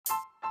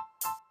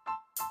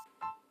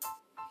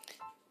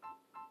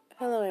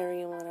Hello,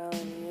 everyone out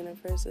in the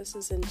universe. This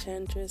is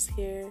Enchantress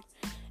here,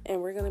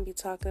 and we're going to be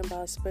talking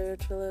about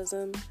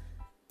spiritualism,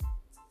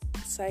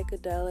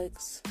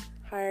 psychedelics,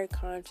 higher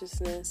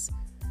consciousness,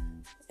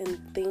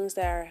 and things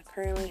that are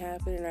currently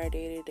happening in our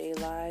day-to-day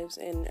lives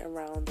and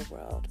around the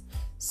world.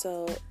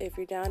 So, if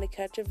you're down to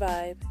catch a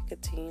vibe,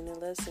 continue to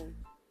listen.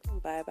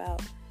 Vibe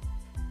out.